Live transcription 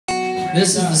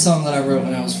This is the song that I wrote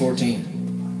when I was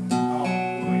 14. I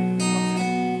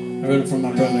wrote it for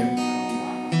my brother.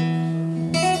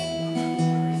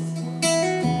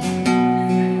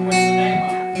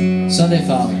 Sunday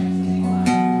Father.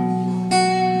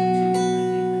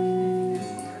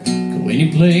 Go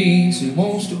any place he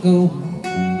wants to go.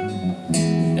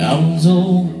 Down his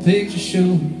old picture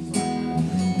show.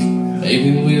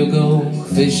 Maybe we'll go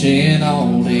fishing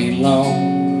all day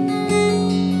long.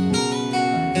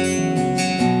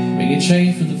 Bring a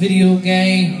change for the video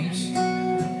games.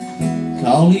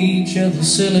 Call each other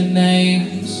silly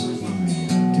names.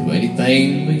 Do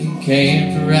anything we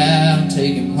can for Al,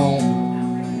 take him home.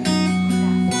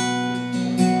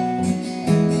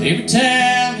 Every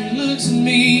time he looks at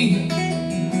me,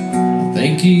 I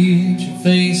think it's your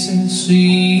face and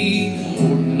see.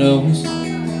 Lord knows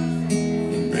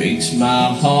it breaks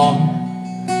my heart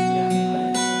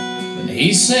when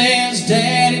he says,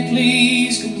 Daddy,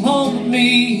 please come home with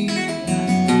me.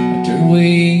 I turn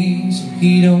away so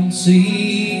he don't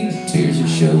see the tears that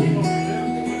show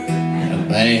how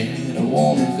bad I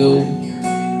wanna go.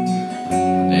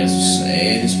 That's the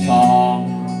saddest part,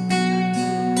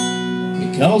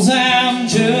 because I'm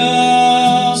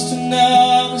just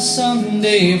another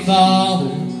Sunday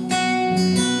father.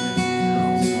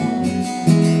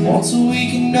 Once a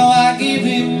week, you know, I give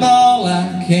him all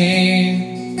I can.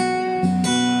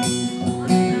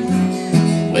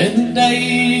 When the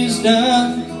day is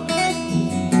done,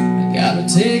 I gotta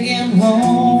take him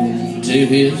home to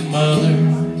his mother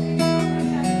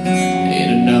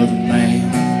and another man.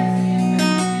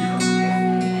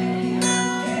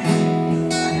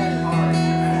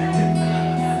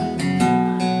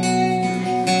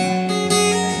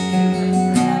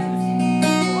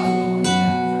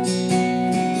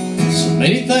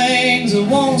 Many things I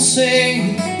want to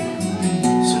say,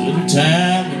 so little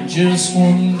time in just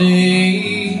one day.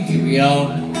 Here we are,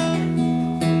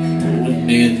 rolling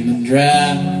in the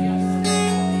drive,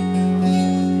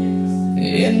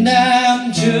 and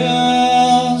I'm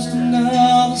just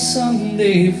another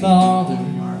Sunday father.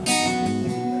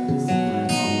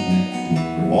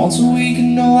 Once a week, you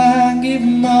know, I give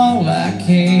him all I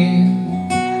can.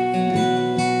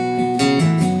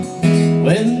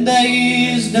 When the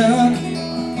day is done,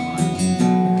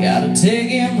 gotta take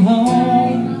him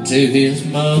home to his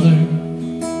mother